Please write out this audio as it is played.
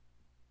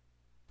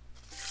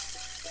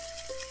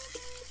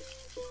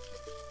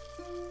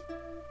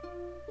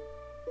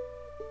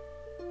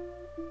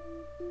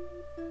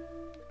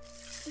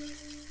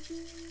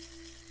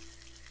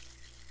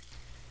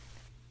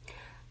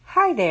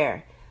Hi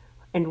there,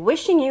 and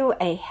wishing you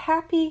a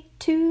happy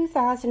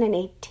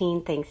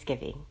 2018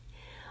 Thanksgiving.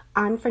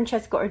 I'm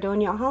Francesca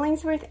Ordonia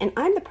Hollingsworth, and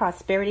I'm the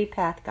Prosperity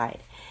Path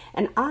Guide,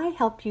 and I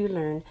help you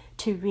learn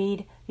to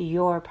read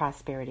your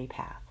prosperity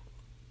path.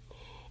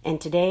 And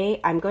today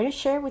I'm going to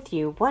share with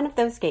you one of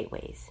those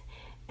gateways,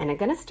 and I'm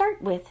going to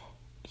start with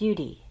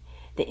beauty,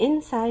 the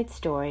inside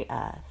story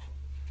of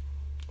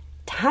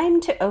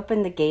time to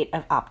open the gate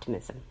of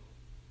optimism.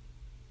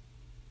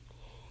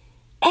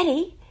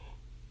 Eddie,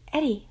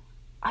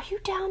 are you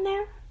down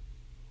there?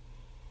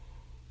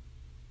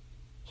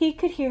 He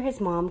could hear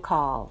his mom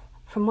call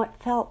from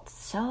what felt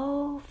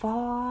so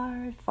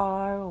far,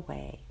 far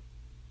away.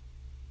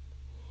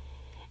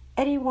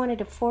 Eddie wanted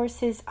to force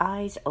his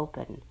eyes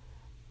open,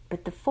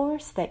 but the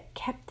force that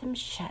kept them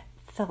shut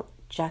felt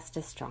just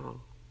as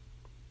strong.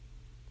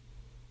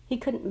 He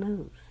couldn't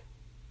move.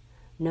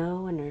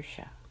 No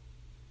inertia.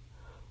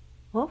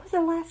 What was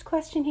the last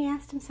question he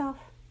asked himself?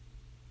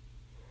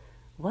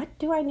 What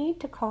do I need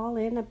to call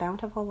in a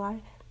bountiful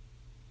life?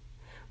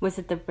 Was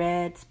it the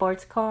red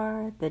sports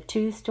car, the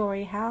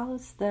 2-story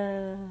house,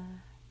 No,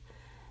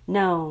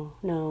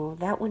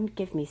 that wouldn't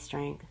give me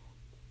strength.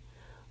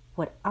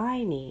 What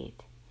I need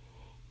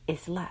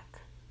is luck.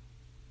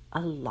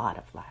 A lot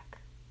of luck.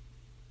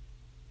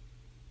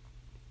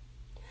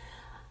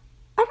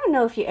 I don't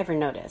know if you ever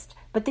noticed,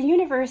 but the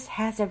universe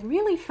has a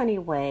really funny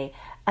way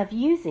of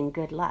using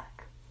good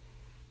luck.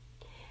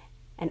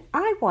 And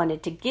I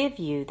wanted to give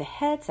you the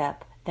heads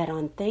up that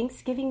on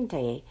Thanksgiving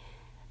Day,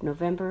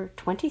 November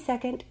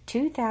 22nd,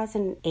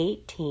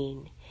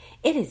 2018,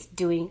 it is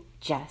doing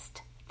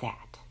just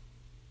that.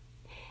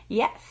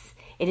 Yes,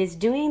 it is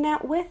doing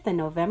that with the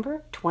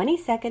November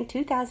 22nd,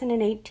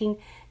 2018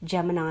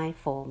 Gemini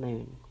full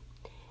moon.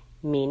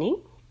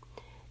 Meaning,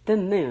 the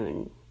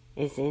moon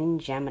is in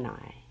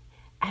Gemini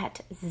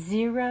at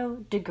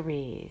 0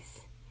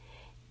 degrees,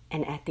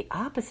 and at the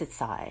opposite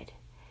side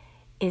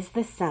is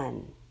the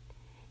sun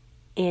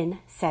in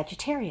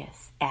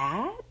Sagittarius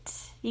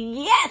at,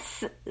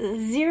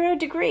 0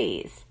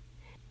 degrees.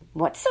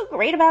 What's so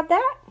great about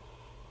that?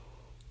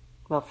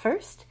 Well,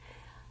 first,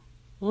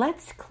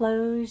 let's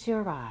close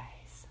your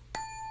eyes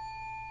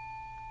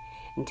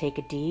and take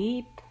a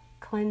deep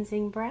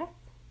cleansing breath.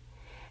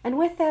 And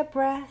with that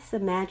breath,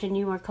 imagine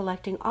you are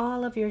collecting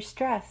all of your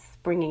stress,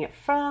 bringing it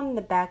from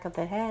the back of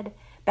the head,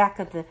 back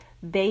of the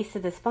base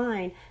of the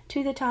spine,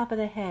 to the top of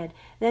the head,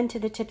 then to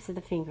the tips of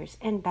the fingers,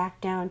 and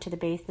back down to the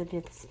base of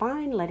the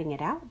spine, letting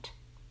it out.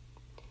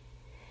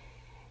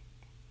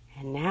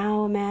 And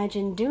now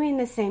imagine doing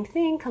the same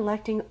thing,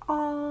 collecting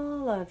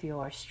all of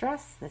your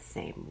stress the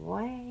same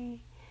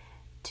way,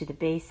 to the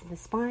base of the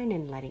spine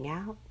and letting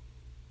out.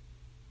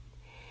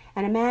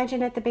 And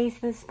imagine at the base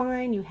of the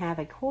spine you have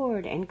a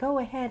cord, and go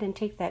ahead and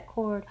take that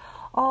cord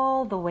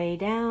all the way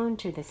down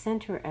to the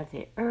center of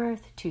the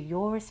earth, to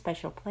your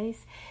special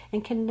place,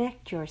 and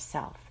connect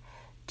yourself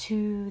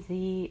to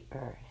the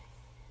earth.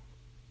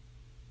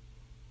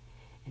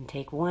 And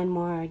take one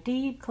more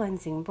deep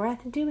cleansing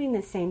breath, doing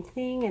the same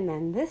thing, and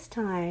then this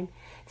time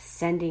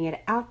sending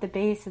it out the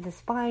base of the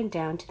spine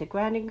down to the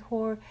grounding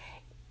core,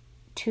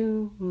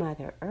 to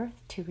Mother Earth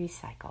to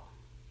recycle.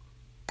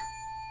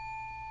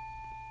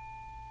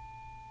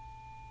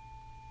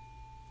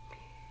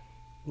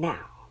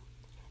 Now,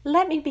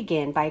 let me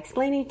begin by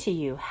explaining to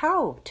you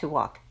how to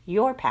walk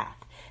your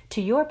path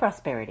to your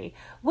prosperity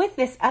with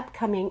this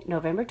upcoming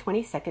November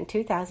 22nd,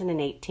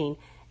 2018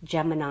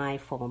 Gemini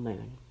full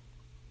moon.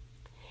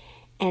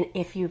 And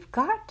if you've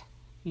got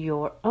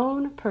your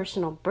own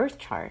personal birth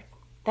chart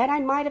that I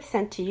might have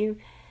sent to you,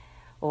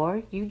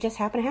 or you just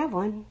happen to have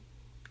one,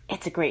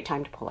 it's a great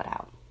time to pull it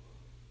out.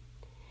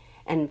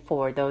 And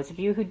for those of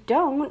you who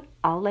don't,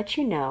 I'll let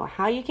you know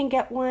how you can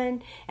get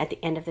one at the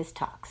end of this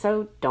talk.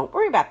 So don't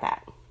worry about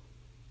that.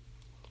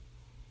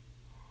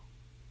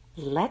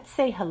 Let's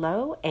say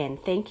hello and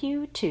thank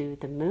you to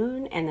the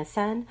moon and the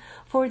sun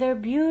for their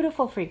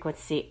beautiful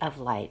frequency of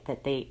light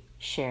that they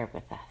share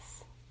with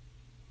us.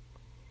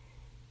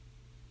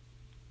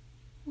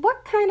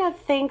 What kind of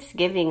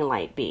Thanksgiving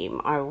light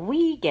beam are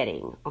we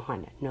getting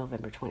on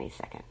November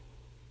 22nd?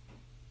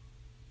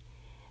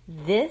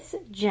 This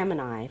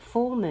Gemini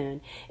full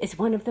moon is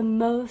one of the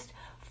most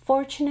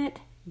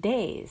fortunate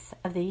days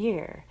of the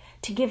year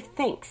to give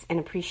thanks and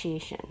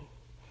appreciation.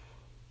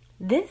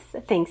 This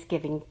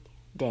Thanksgiving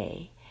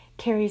Day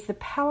carries the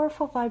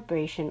powerful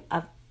vibration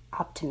of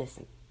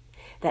optimism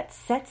that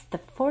sets the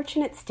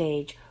fortunate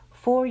stage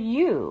for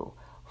you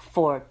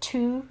for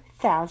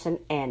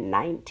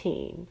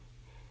 2019.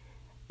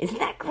 Isn't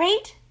that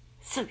great?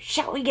 So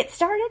shall we get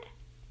started?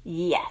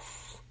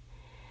 Yes.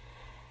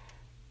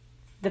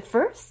 The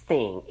first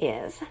thing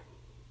is,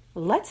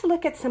 let's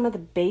look at some of the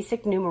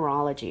basic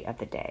numerology of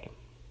the day.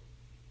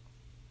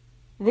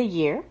 The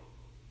year,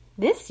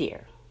 this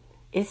year,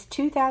 is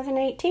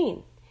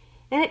 2018,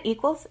 and it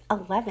equals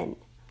 11.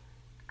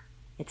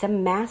 It's a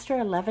master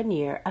 11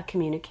 year of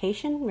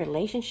communication,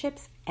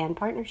 relationships, and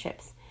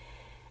partnerships.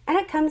 And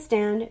it comes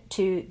down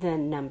to the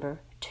number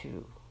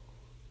 2.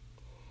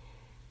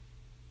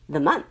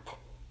 The month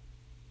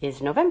is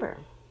November.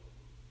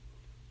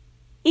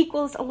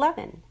 equals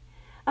 11.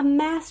 A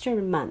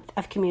master month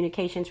of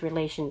communications,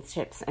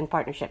 relationships, and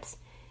partnerships.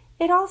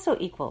 It also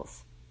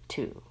equals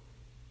 2.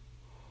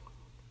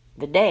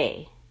 The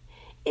day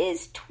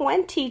is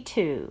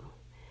 22.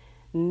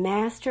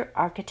 Master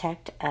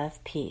architect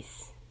of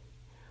peace.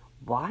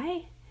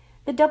 Why?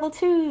 The double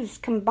twos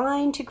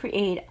combine to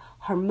create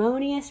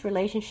harmonious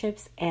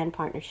relationships and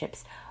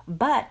partnerships.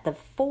 But the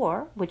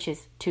 4, which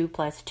is 2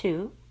 plus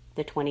 2,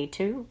 the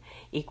 22,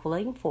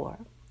 equaling 4,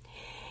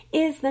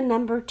 is the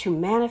number to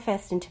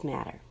manifest into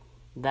matter.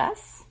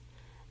 Thus,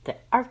 the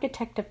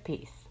architect of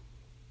peace.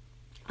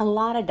 A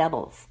lot of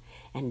doubles,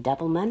 and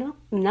double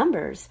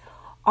numbers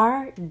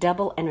are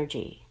double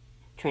energy.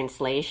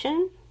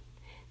 Translation: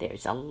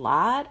 there's a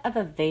lot of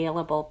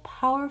available,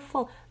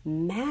 powerful,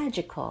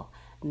 magical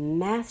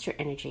master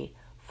energy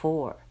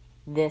for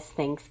this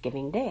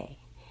Thanksgiving Day.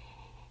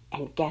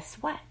 And guess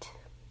what?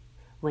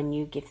 When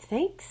you give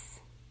thanks,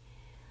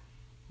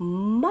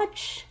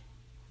 much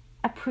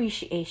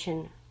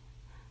appreciation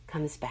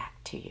comes back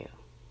to you.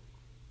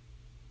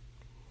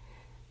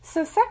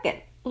 So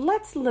second,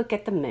 let's look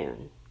at the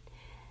moon.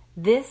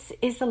 This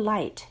is the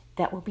light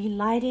that will be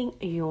lighting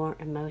your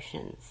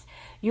emotions,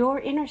 your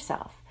inner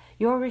self,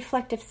 your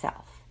reflective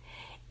self.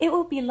 It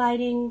will be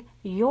lighting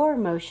your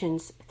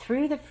emotions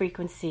through the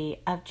frequency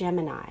of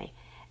Gemini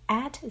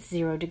at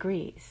 0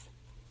 degrees.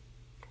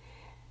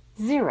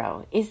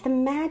 0 is the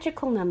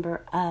magical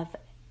number of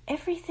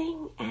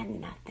everything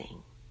and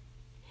nothing.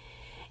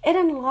 It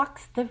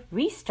unlocks the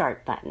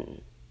restart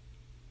button,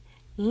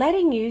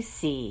 letting you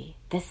see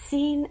the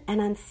seen and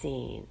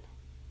unseen,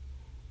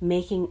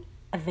 making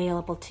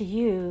available to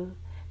you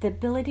the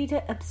ability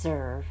to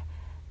observe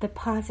the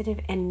positive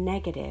and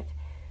negative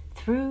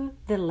through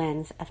the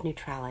lens of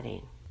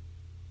neutrality,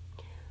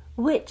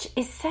 which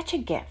is such a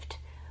gift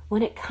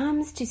when it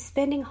comes to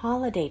spending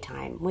holiday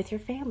time with your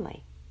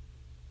family.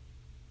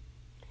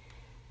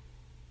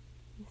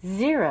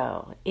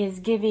 0 is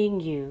giving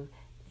you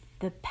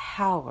the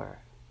power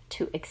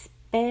to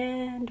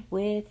expand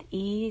with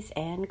ease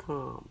and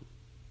calm.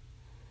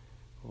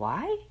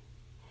 Why?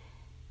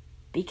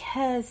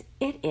 Because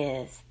it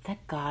is the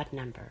God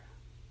number,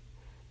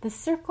 the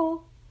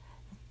circle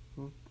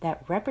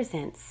that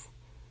represents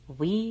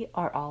we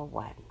are all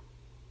one.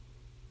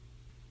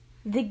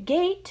 The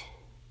gate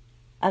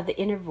of the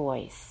inner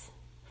voice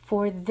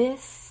for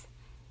this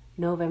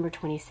November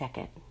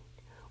 22nd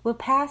will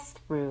pass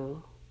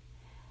through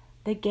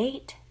the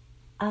gate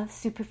of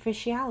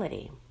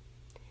superficiality,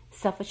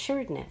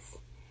 self-assuredness,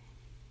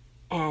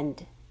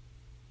 and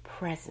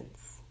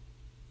presence.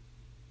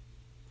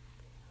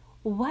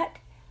 What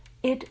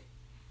it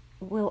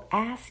will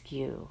ask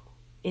you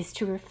is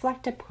to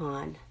reflect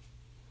upon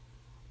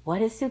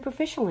what is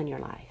superficial in your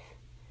life.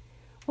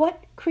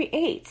 What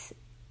creates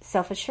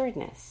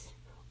self-assuredness,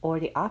 or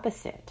the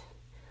opposite?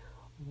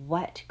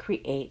 What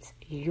creates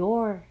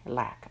your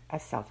lack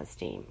of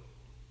self-esteem?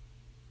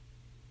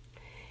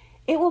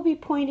 It will be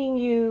pointing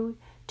you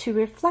to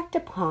reflect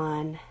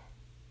upon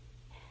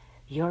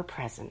your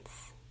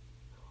presence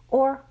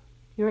or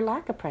your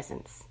lack of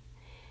presence,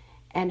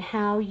 and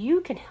how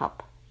you can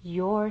help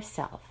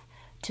yourself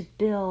to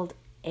build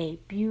a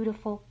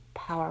beautiful,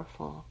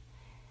 powerful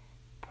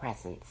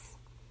presence.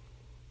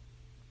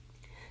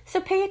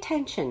 So pay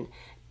attention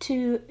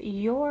to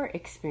your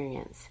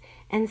experience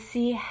and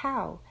see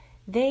how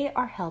they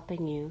are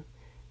helping you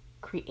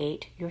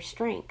create your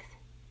strength.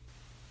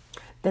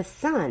 The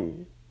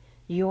sun,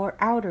 your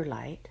outer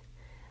light,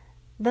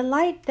 the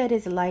light that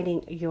is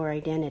lighting your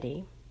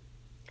identity,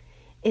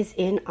 is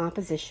in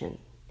opposition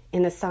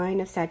in the sign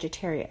of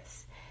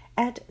Sagittarius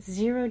at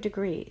 0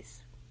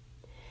 degrees.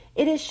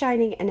 It is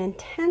shining an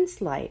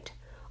intense light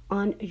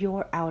on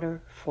your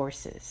outer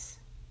forces,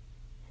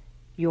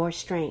 your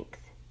strength,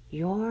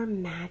 your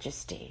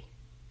majesty.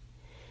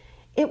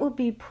 It will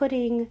be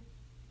putting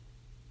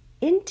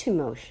into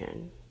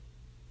motion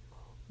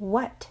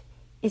what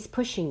is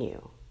pushing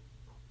you,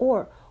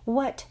 or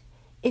what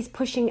is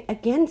pushing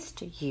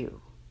against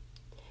you.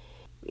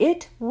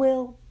 It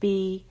will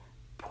be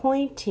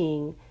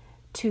pointing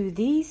to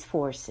these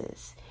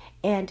forces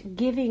and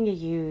giving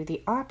you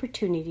the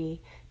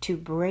opportunity to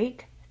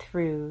break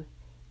through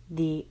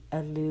the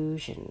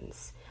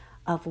illusions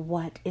of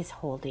what is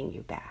holding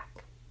you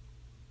back.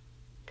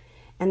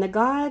 And the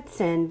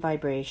godsend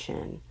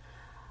vibration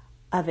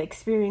of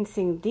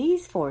experiencing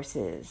these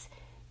forces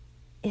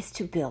is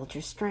to build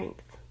your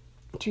strength,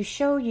 to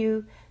show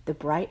you the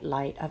bright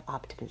light of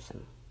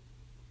optimism.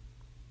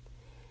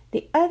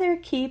 The other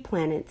key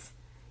planets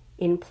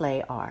in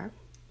play are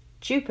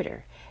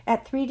Jupiter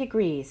at 3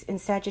 degrees in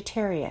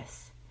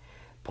Sagittarius,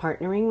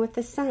 partnering with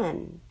the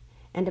Sun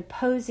and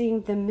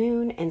opposing the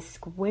Moon and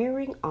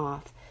squaring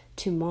off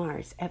to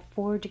Mars at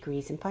 4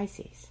 degrees in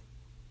Pisces.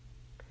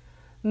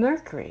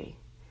 Mercury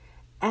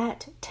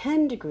at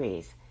 10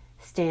 degrees,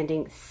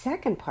 standing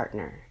second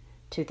partner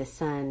to the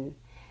Sun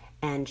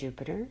and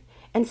Jupiter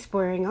and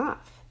squaring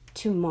off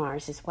to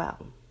Mars as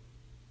well.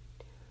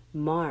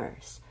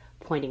 Mars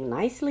pointing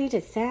nicely to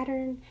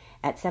Saturn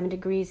at 7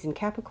 degrees in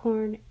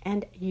Capricorn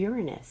and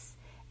Uranus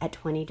at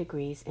 20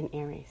 degrees in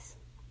Aries.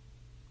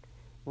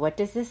 What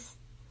does this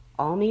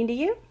all mean to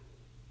you?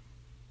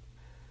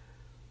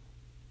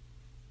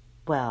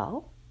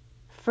 Well,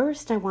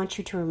 first I want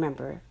you to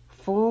remember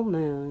full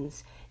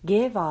moons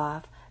give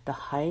off the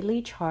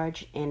highly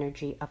charged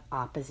energy of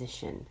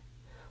opposition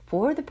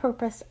for the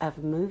purpose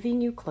of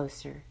moving you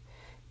closer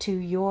to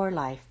your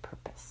life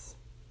purpose.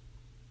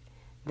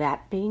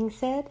 That being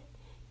said,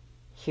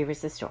 here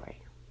is the story.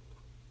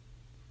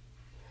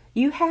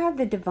 You have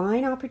the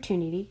divine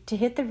opportunity to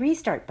hit the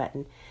restart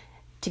button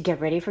to get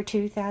ready for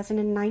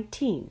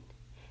 2019,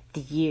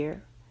 the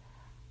year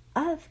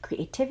of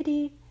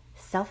creativity,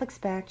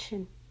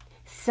 self-expansion,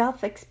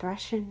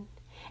 self-expression,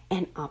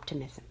 and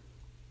optimism.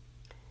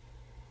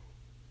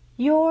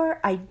 Your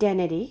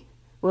identity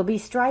will be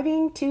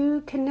striving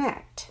to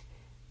connect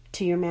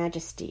to your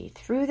majesty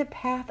through the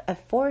path of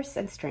force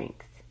and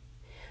strength.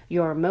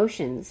 Your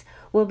emotions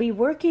will be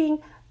working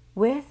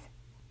with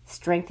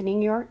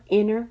strengthening your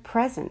inner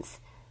presence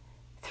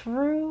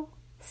through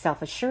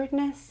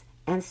self-assuredness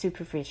and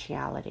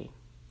superficiality.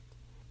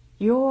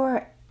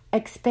 Your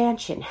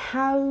expansion,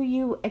 how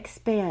you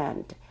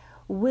expand,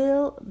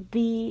 will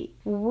be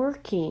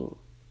working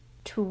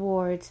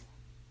towards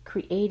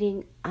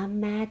creating a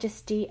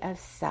majesty of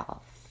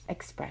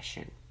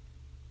self-expression.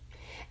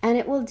 And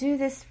it will do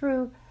this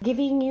through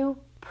giving you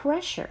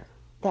pressure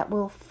that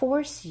will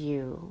force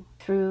you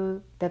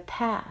through the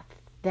path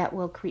that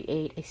will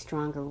create a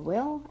stronger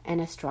will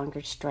and a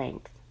stronger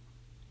strength.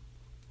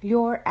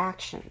 Your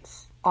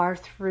actions are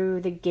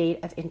through the gate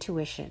of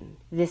intuition.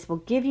 This will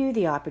give you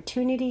the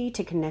opportunity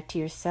to connect to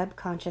your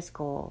subconscious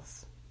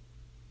goals.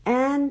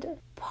 And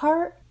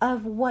part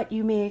of what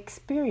you may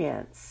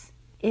experience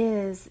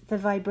is the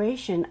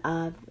vibration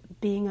of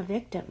being a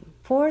victim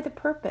for the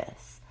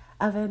purpose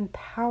of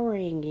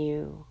empowering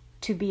you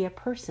to be a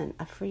person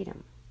of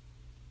freedom.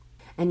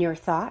 And your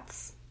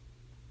thoughts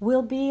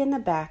will be in the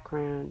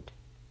background,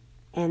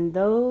 and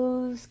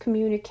those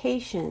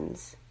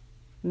communications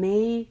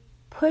may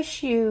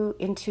push you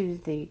into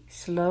the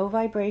slow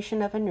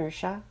vibration of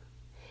inertia.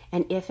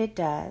 And if it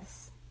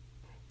does,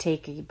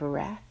 take a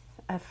breath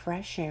of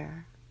fresh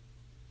air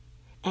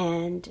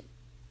and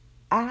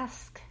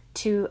ask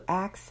to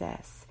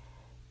access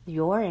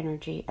your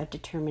energy of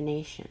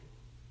determination.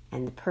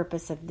 And the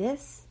purpose of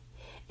this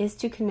is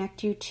to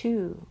connect you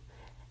to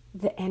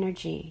the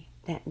energy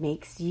that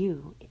makes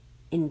you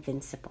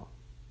invincible.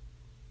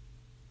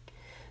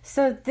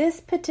 So this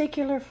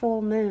particular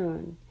full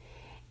moon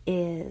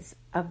is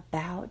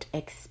about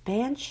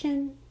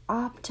expansion,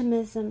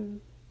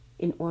 optimism,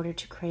 in order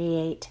to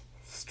create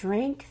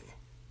strength,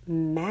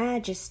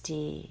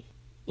 majesty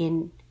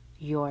in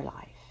your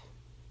life.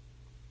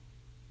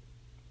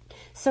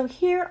 So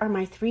here are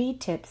my 3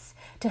 tips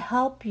to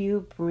help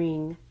you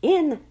bring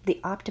in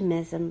the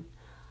optimism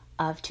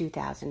of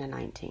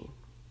 2019.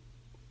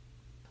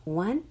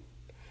 1,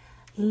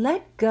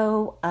 let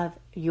go of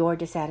your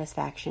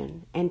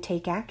dissatisfaction and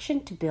take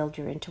action to build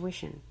your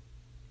intuition.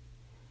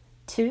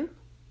 2,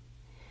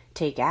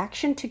 take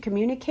action to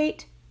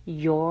communicate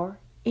your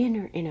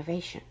inner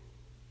innovation.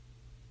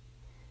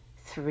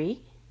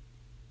 3,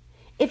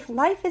 if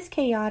life is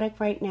chaotic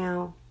right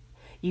now,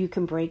 you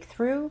can break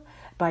through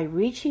by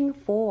reaching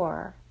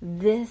for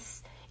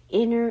this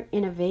inner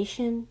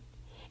innovation,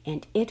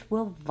 and it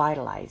will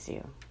vitalize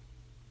you.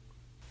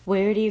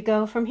 Where do you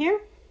go from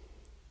here?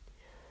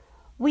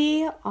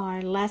 We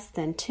are less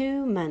than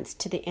 2 months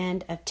to the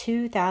end of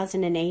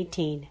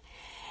 2018,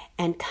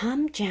 and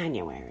come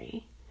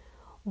January,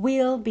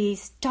 we'll be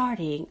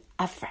starting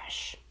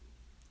afresh.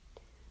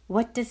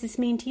 What does this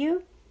mean to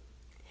you?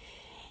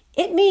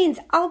 It means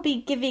I'll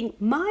be giving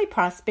my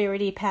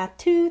Prosperity Path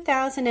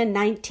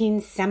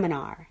 2019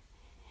 seminar,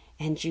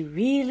 and you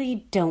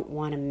really don't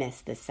want to miss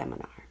this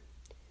seminar.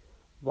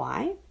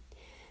 Why?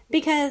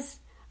 Because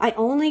I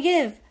only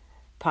give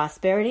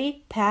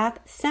Prosperity Path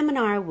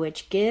seminar,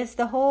 which gives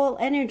the whole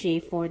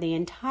energy for the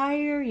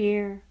entire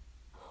year,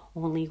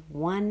 only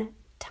 1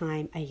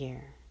 time a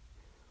year.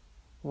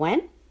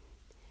 When?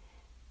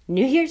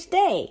 New Year's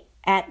Day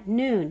at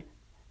noon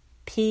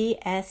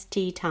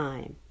PST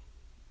time.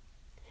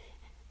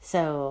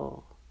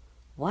 So,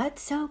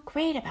 what's so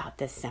great about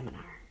this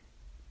seminar?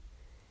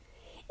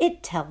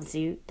 It tells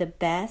you the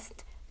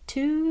best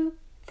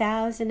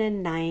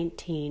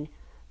 2019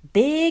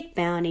 Big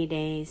Bounty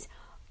Days,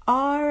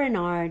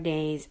 R&R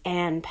days,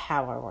 and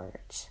power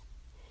words.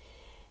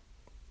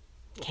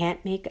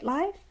 Can't make it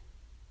live?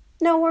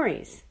 No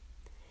worries.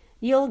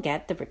 You'll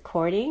get the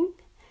recording,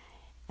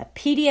 a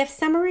PDF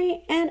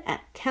summary, and a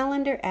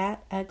calendar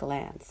at a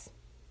glance.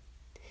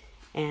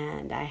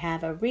 And I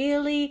have a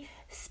really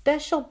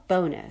special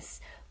bonus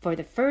for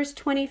the first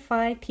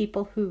 25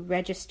 people who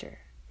register.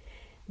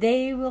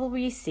 They will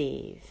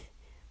receive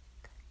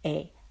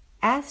a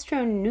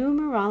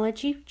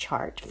astronumerology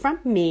chart from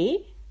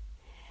me,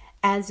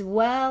 as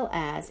well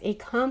as a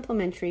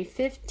complimentary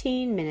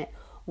 15-minute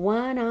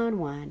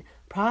one-on-one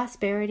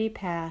Prosperity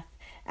Path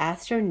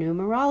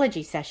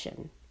astronumerology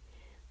session,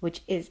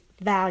 which is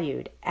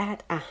valued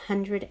at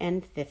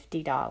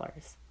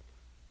 $150.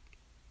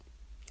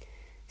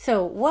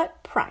 So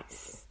what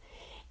price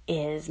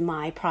is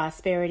my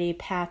Prosperity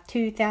Path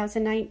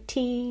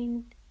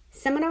 2019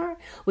 seminar,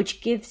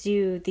 which gives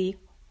you the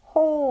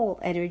whole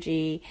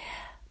energy,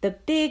 the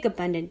big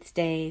abundance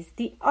days,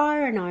 the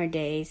R&R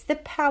days, the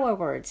power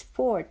words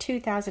for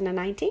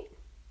 2019?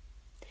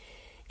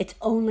 It's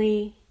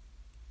only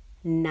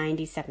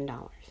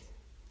 $97.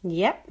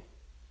 Yep,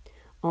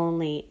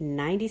 only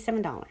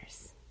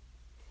 $97.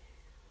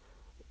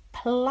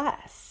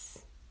 Plus,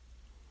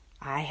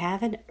 I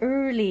have an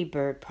early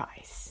bird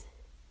price,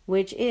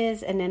 which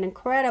is an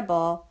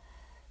incredible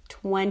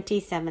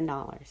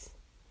 $27.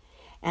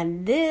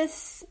 And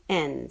this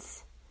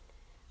ends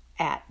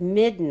at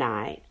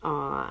midnight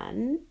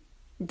on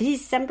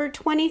December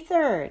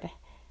 23rd,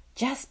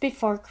 just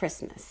before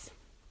Christmas.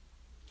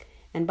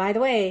 And by the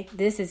way,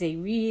 this is a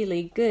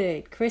really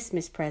good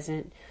Christmas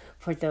present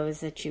for those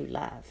that you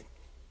love.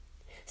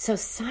 So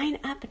sign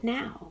up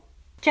now.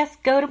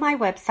 Just go to my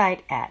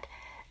website at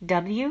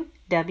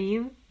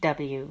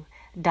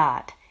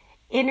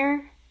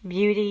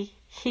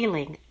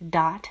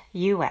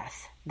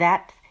www.innerbeautyhealing.us.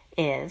 That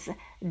is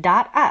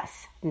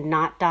 .us,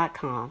 not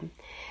 .com.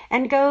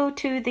 And go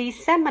to the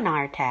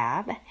seminar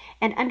tab.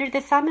 And under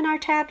the seminar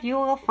tab, you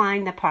will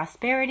find the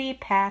Prosperity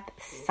Path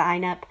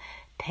sign up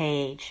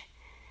page.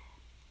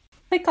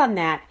 Click on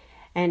that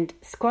and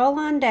scroll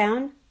on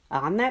down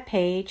on that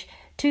page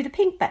to the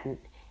pink button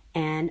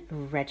and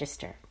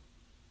register.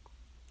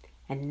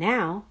 And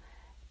now,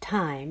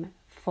 time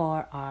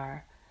for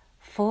our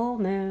full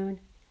moon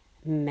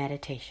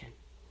meditation.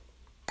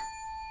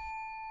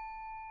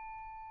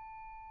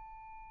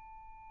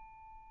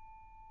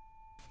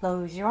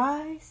 Close your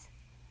eyes,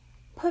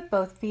 put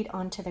both feet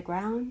onto the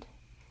ground,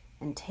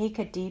 and take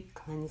a deep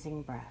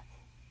cleansing breath.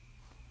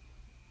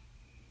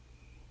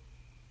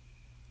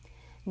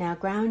 Now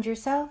ground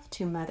yourself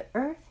to Mother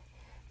Earth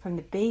from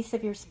the base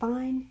of your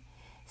spine,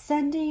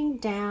 sending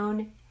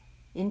down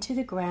into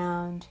the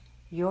ground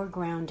your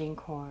grounding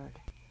cord.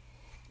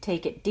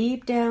 Take it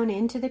deep down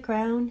into the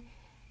ground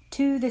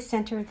to the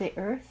center of the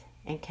earth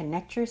and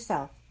connect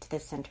yourself to the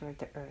center of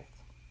the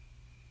earth.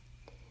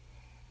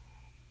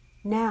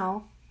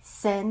 Now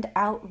send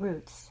out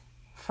roots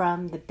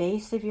from the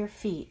base of your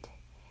feet.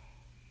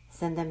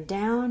 Send them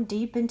down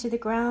deep into the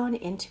ground,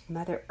 into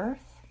Mother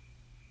Earth.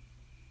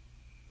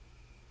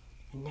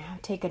 And now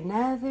take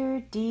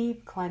another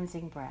deep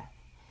cleansing breath.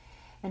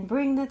 And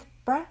bring the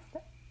breath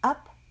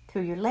up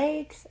through your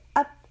legs,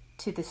 up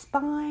to the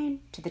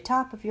spine, to the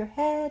top of your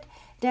head,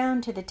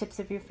 down to the tips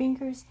of your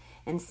fingers,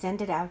 and send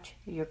it out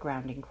your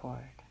grounding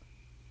cord.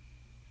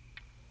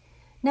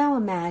 Now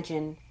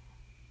imagine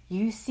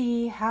you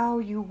see how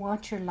you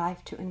want your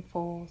life to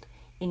unfold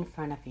in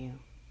front of you.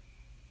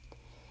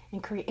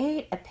 And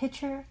create a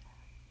picture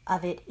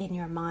of it in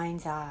your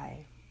mind's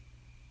eye.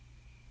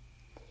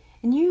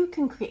 And you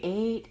can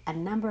create a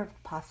number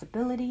of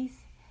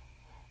possibilities,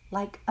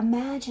 like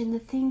imagine the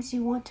things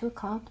you want to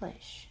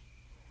accomplish.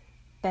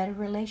 Better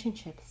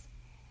relationships,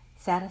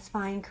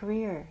 satisfying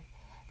career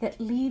that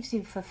leaves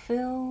you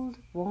fulfilled,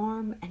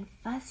 warm, and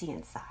fuzzy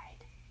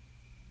inside.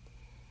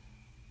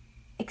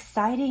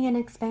 Exciting and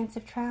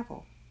expansive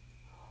travel,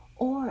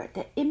 or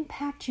the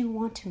impact you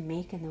want to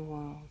make in the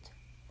world.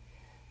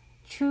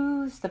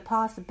 Choose the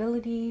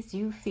possibilities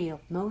you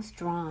feel most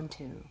drawn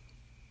to.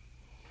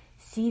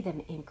 See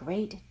them in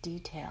great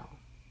detail.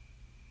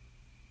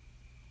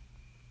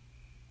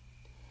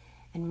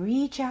 And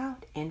reach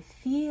out and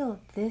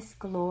feel this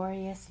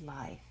glorious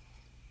life.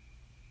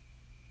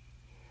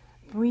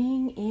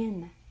 Bring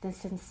in the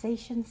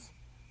sensations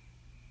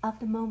of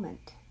the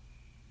moment.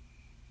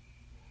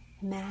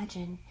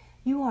 Imagine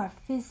you are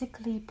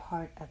physically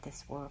part of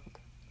this world.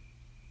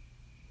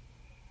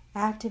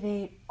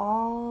 Activate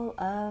all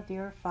of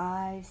your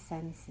 5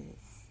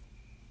 senses.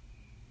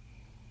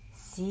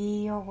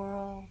 See your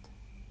world.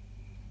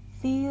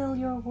 Feel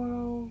your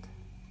world.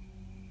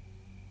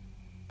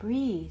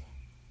 Breathe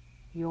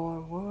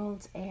your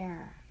world's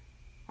air,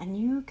 and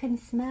you can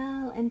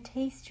smell and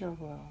taste your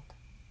world.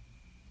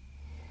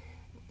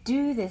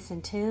 Do this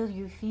until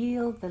you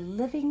feel the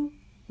living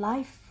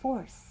life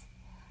force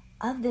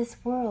of this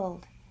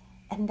world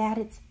and that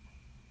it's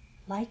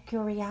like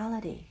your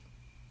reality.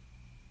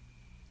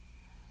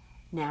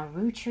 Now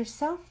root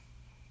yourself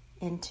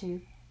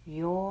into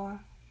your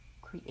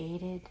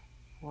created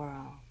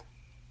world.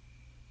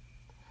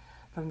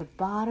 From the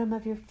bottom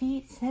of your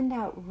feet, send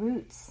out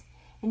roots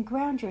and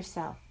ground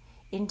yourself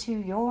into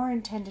your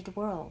intended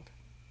world.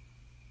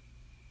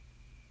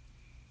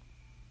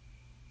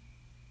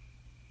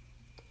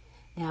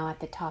 Now at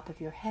the top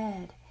of your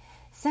head,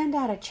 send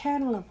out a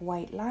channel of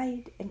white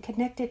light and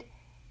connect it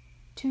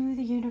to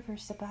the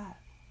universe above.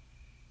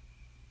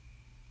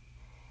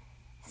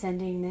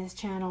 Sending this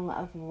channel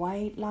of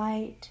white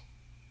light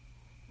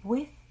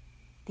with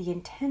the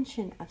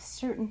intention of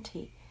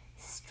certainty,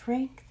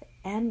 strength,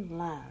 and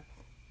love.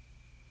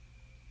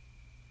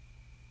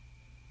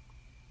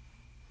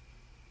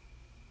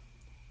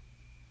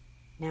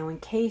 Now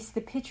encase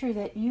the picture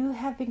that you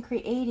have been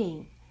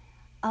creating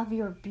of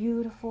your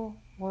beautiful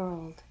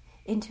world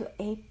into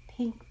a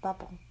pink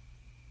bubble.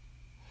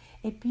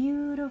 a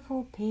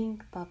beautiful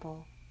pink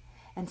bubble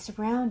and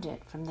surround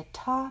it from the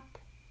top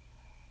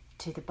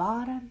to the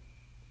bottom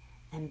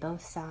and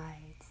both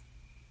sides.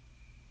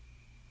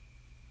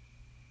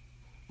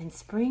 And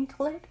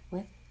sprinkle it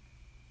with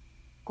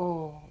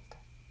gold.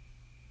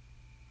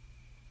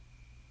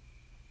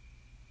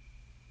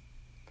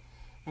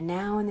 And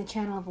now in the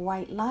channel of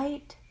white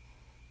light,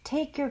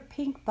 take your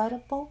pink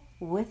bubble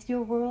with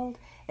your world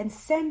and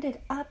send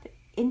it up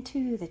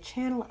into the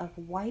channel of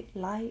white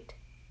light,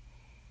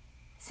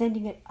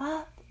 sending it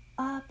up,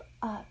 up,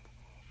 up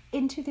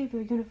into the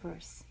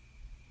universe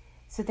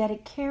so that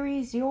it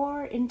carries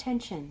your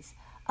intentions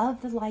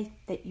of the light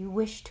that you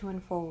wish to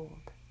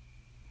unfold.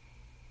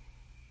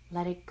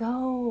 Let it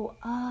go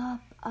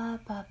up,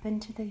 up, up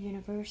into the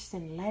universe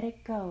and let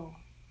it go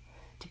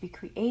to be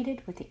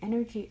created with the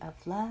energy of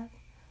love,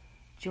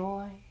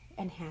 joy,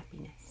 and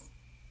happiness.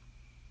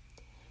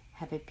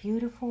 Have a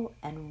beautiful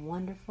and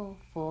wonderful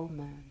full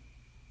moon.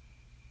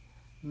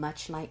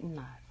 Much light and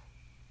love.